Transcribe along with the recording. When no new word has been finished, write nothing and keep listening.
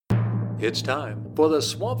It's time for the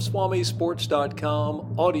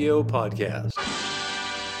SwampSwamiSports.com audio podcast.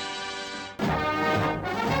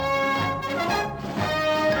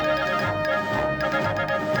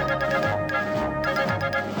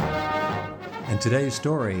 And today's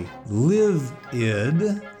story,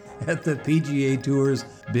 LIVid at the PGA Tour's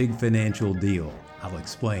big financial deal. I'll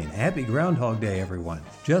explain. Happy Groundhog Day, everyone.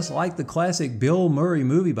 Just like the classic Bill Murray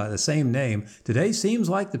movie by the same name, today seems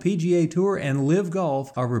like the PGA Tour and LIV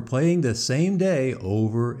Golf are replaying the same day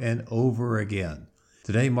over and over again.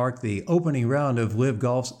 Today marked the opening round of LIV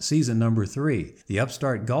Golf's season number 3. The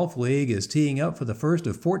Upstart Golf League is teeing up for the first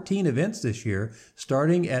of 14 events this year,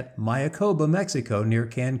 starting at Mayakoba, Mexico, near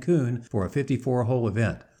Cancun, for a 54-hole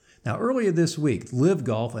event. Now, earlier this week, LIV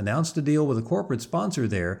Golf announced a deal with a corporate sponsor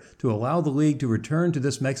there to allow the league to return to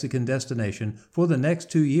this Mexican destination for the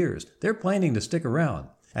next 2 years. They're planning to stick around.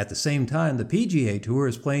 At the same time, the PGA Tour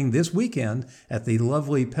is playing this weekend at the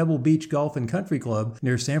lovely Pebble Beach Golf and Country Club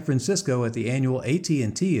near San Francisco at the annual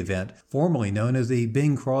AT&T event, formerly known as the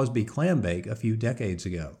Bing Crosby Clam Bake a few decades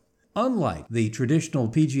ago. Unlike the traditional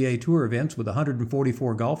PGA Tour events with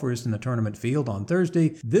 144 golfers in the tournament field on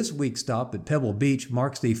Thursday, this week's stop at Pebble Beach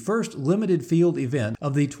marks the first limited field event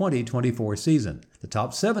of the 2024 season. The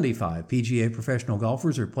top 75 PGA professional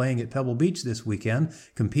golfers are playing at Pebble Beach this weekend,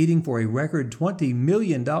 competing for a record $20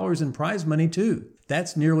 million in prize money too.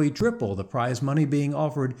 That's nearly triple the prize money being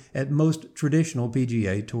offered at most traditional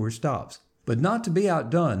PGA Tour stops. But not to be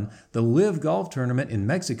outdone, the LIV Golf Tournament in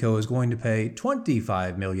Mexico is going to pay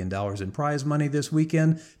 $25 million in prize money this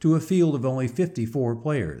weekend to a field of only 54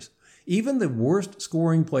 players. Even the worst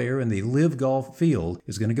scoring player in the LIV Golf field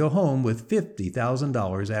is going to go home with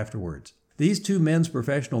 $50,000 afterwards. These two men's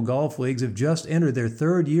professional golf leagues have just entered their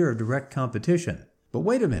third year of direct competition. But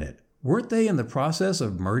wait a minute, weren't they in the process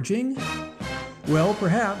of merging? Well,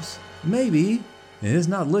 perhaps, maybe. It is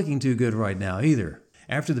not looking too good right now either.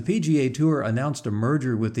 After the PGA Tour announced a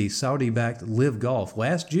merger with the Saudi-backed LIV Golf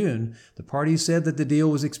last June, the parties said that the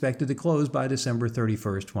deal was expected to close by December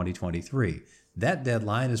 31st, 2023. That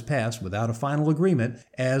deadline has passed without a final agreement,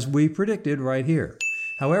 as we predicted right here.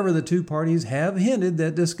 However, the two parties have hinted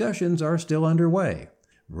that discussions are still underway.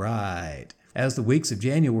 Right. As the weeks of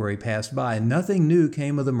January passed by, nothing new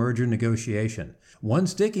came of the merger negotiation. One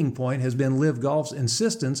sticking point has been LIV Golf's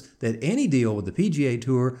insistence that any deal with the PGA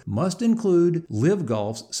Tour must include LIV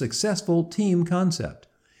Golf's successful team concept.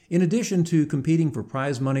 In addition to competing for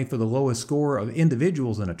prize money for the lowest score of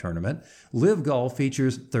individuals in a tournament, LIV Golf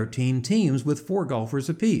features 13 teams with 4 golfers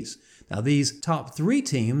apiece. Now, these top 3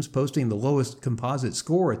 teams posting the lowest composite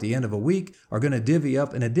score at the end of a week are going to divvy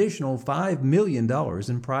up an additional $5 million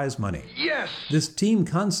in prize money. Yes! This team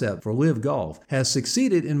concept for LIV Golf has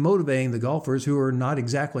succeeded in motivating the golfers who are not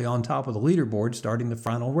exactly on top of the leaderboard starting the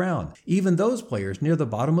final round. Even those players near the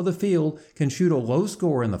bottom of the field can shoot a low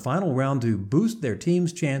score in the final round to boost their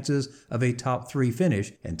team's chances of a top 3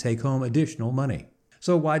 finish and take home additional money.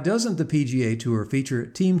 So why doesn't the PGA Tour feature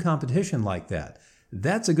team competition like that?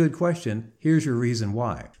 That's a good question. Here's your reason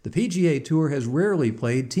why. The PGA Tour has rarely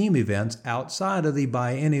played team events outside of the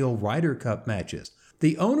biennial Ryder Cup matches.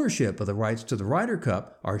 The ownership of the rights to the Ryder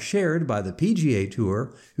Cup are shared by the PGA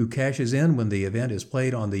Tour, who cashes in when the event is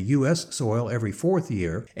played on the U.S. soil every 4th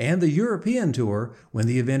year, and the European Tour when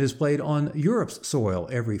the event is played on Europe's soil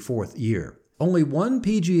every 4th year. Only one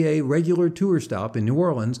PGA regular tour stop in New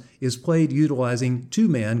Orleans is played utilizing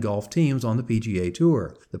 2-man golf teams on the PGA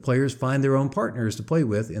Tour. The players find their own partners to play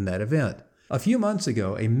with in that event. A few months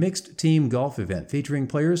ago, a mixed team golf event featuring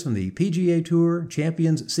players from the PGA Tour,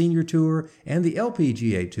 Champions Senior Tour, and the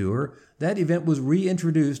LPGA Tour, that event was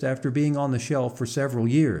reintroduced after being on the shelf for several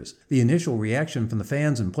years. The initial reaction from the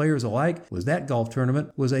fans and players alike was that golf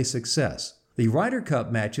tournament was a success. The Ryder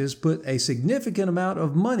Cup matches put a significant amount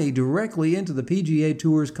of money directly into the PGA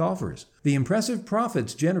Tour's coffers. The impressive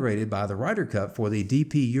profits generated by the Ryder Cup for the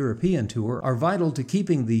DP European Tour are vital to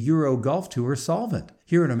keeping the Euro Golf Tour solvent.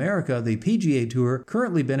 Here in America, the PGA Tour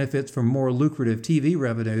currently benefits from more lucrative TV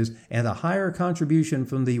revenues and a higher contribution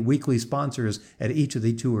from the weekly sponsors at each of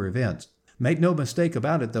the tour events. Make no mistake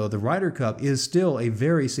about it, though, the Ryder Cup is still a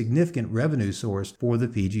very significant revenue source for the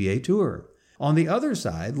PGA Tour. On the other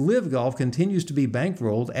side, LIV Golf continues to be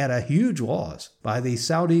bankrolled at a huge loss by the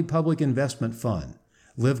Saudi Public Investment Fund.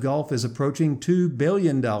 LIV Golf is approaching $2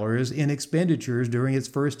 billion in expenditures during its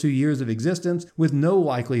first 2 years of existence, with no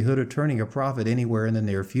likelihood of turning a profit anywhere in the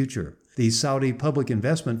near future. The Saudi Public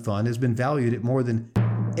Investment Fund has been valued at more than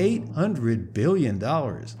 $800 billion.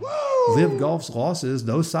 LIV Golf's losses,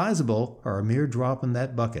 though sizable, are a mere drop in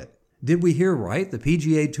that bucket. Did we hear right? The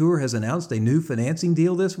PGA Tour has announced a new financing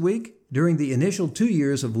deal this week? During the initial 2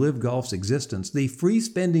 years of LIV Golf's existence, the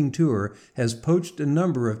free-spending tour has poached a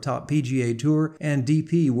number of top PGA Tour and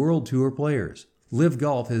DP World Tour players. LIV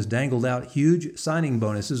Golf has dangled out huge signing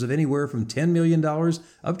bonuses of anywhere from $10 million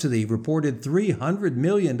up to the reported $300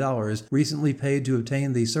 million recently paid to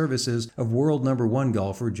obtain the services of world number 1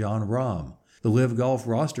 golfer Jon Rahm. The LIV Golf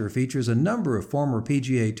roster features a number of former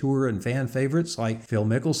PGA Tour and fan favorites like Phil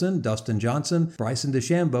Mickelson, Dustin Johnson, Bryson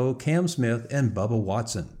DeChambeau, Cam Smith, and Bubba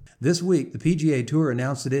Watson. This week, the PGA Tour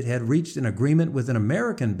announced that it had reached an agreement with an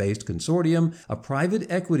American-based consortium. A private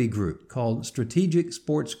equity group called Strategic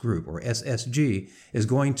Sports Group, or SSG, is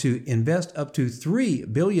going to invest up to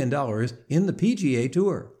 $3 billion in the PGA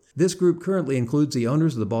Tour. This group currently includes the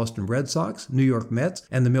owners of the Boston Red Sox, New York Mets,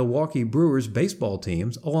 and the Milwaukee Brewers baseball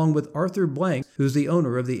teams, along with Arthur Blank, who's the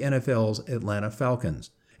owner of the NFL's Atlanta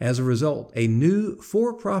Falcons. As a result, a new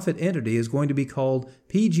for-profit entity is going to be called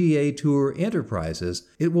PGA Tour Enterprises.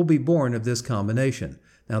 It will be born of this combination.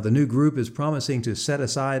 Now, the new group is promising to set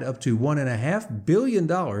aside up to $1.5 billion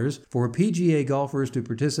for PGA golfers to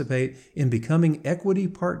participate in becoming equity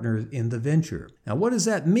partners in the venture. Now, what does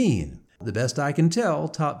that mean? The best I can tell,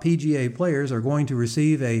 top PGA players are going to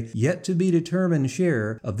receive a yet-to-be-determined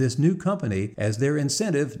share of this new company as their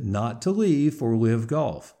incentive not to leave for LIV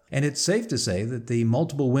Golf. And it's safe to say that the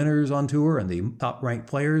multiple winners on tour and the top-ranked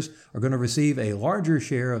players are going to receive a larger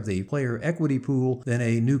share of the player equity pool than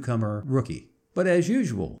a newcomer rookie. But as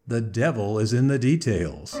usual, the devil is in the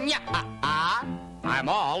details. I'm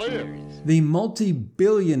all ears. The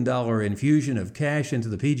multi-billion-dollar infusion of cash into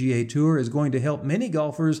the PGA Tour is going to help many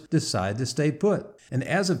golfers decide to stay put. And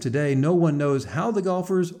as of today, no one knows how the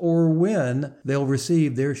golfers or when they'll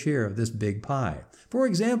receive their share of this big pie. For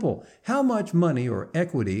example, how much money or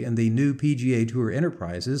equity in the new PGA Tour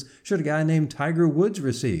Enterprises should a guy named Tiger Woods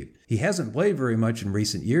receive? He hasn't played very much in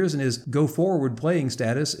recent years, and his go-forward playing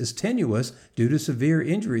status is tenuous due to severe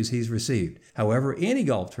injuries he's received. However, any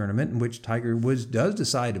golf tournament in which Tiger Woods does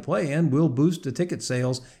decide to play in will boost the ticket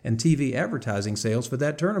sales and TV advertising sales for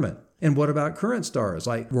that tournament. And what about current stars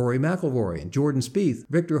like Rory McIlroy and Jordan Spieth,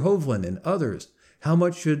 Victor Hovland, and others? How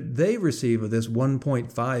much should they receive of this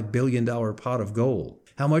 $1.5 billion pot of gold?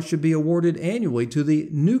 How much should be awarded annually to the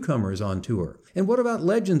newcomers on tour? And what about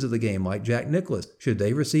legends of the game like Jack Nicklaus? Should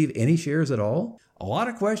they receive any shares at all? A lot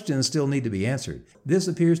of questions still need to be answered. This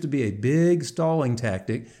appears to be a big stalling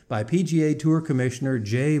tactic by PGA Tour Commissioner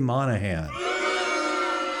Jay Monahan,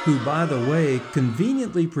 who, by the way,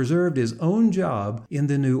 conveniently preserved his own job in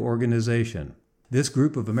the new organization. This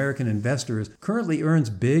group of American investors currently earns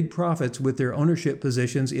big profits with their ownership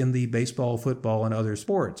positions in the baseball, football, and other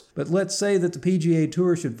sports. But let's say that the PGA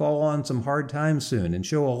Tour should fall on some hard times soon and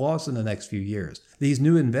show a loss in the next few years. These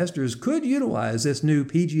new investors could utilize this new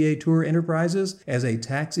PGA Tour Enterprises as a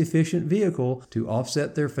tax-efficient vehicle to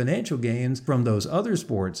offset their financial gains from those other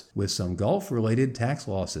sports with some golf-related tax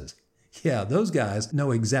losses. Yeah, those guys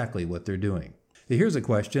know exactly what they're doing. Here's a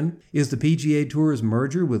question. Is the PGA Tour's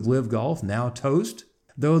merger with LIV Golf now toast?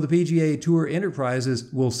 Though the PGA Tour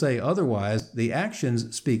Enterprises will say otherwise, the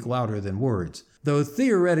actions speak louder than words. Though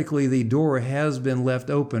theoretically the door has been left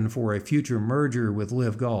open for a future merger with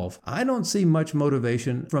LIV Golf, I don't see much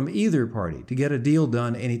motivation from either party to get a deal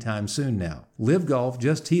done anytime soon now. LIV Golf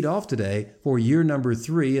just teed off today for year number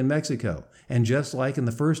 3 in Mexico. And just like in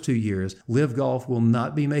the first 2 years, LIV Golf will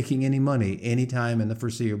not be making any money anytime in the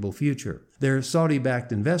foreseeable future. Their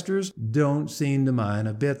Saudi-backed investors don't seem to mind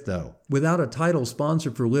a bit, though. Without a title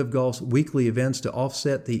sponsor for LIV Golf's weekly events to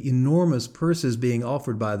offset the enormous purses being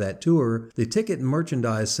offered by that tour, the ticket and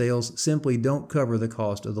merchandise sales simply don't cover the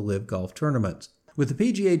cost of the LIV Golf tournaments. With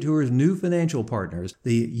the PGA Tour's new financial partners,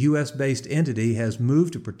 the U.S.-based entity has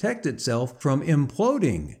moved to protect itself from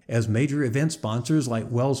imploding as major event sponsors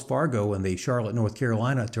like Wells Fargo and the Charlotte, North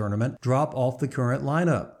Carolina tournament drop off the current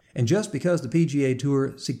lineup. And just because the PGA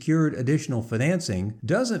Tour secured additional financing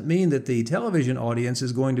doesn't mean that the television audience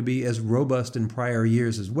is going to be as robust in prior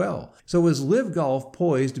years as well. So is LIV Golf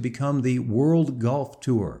poised to become the World Golf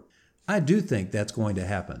Tour? I do think that's going to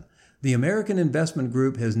happen. The American investment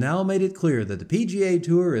group has now made it clear that the PGA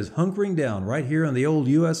Tour is hunkering down right here in the old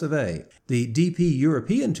US of A. The DP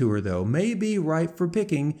European Tour, though, may be ripe for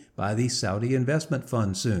picking by the Saudi investment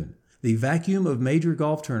fund soon. The vacuum of major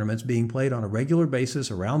golf tournaments being played on a regular basis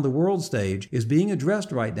around the world stage is being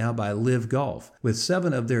addressed right now by LIV Golf, with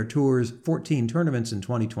 7 of their tour's 14 tournaments in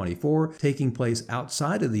 2024 taking place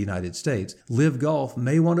outside of the United States. LIV Golf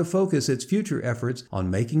may want to focus its future efforts on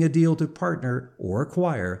making a deal to partner or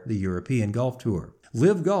acquire the European Golf Tour.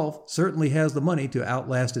 LIV Golf certainly has the money to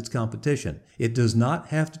outlast its competition. It does not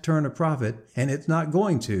have to turn a profit, and it's not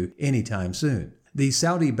going to anytime soon. The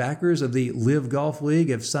Saudi backers of the LIV Golf League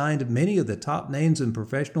have signed many of the top names in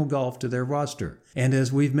professional golf to their roster. And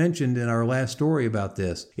as we've mentioned in our last story about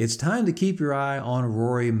this, it's time to keep your eye on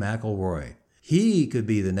Rory McIlroy. He could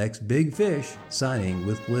be the next big fish signing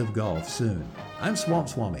with LIV Golf soon. I'm Swamp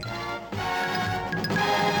Swami.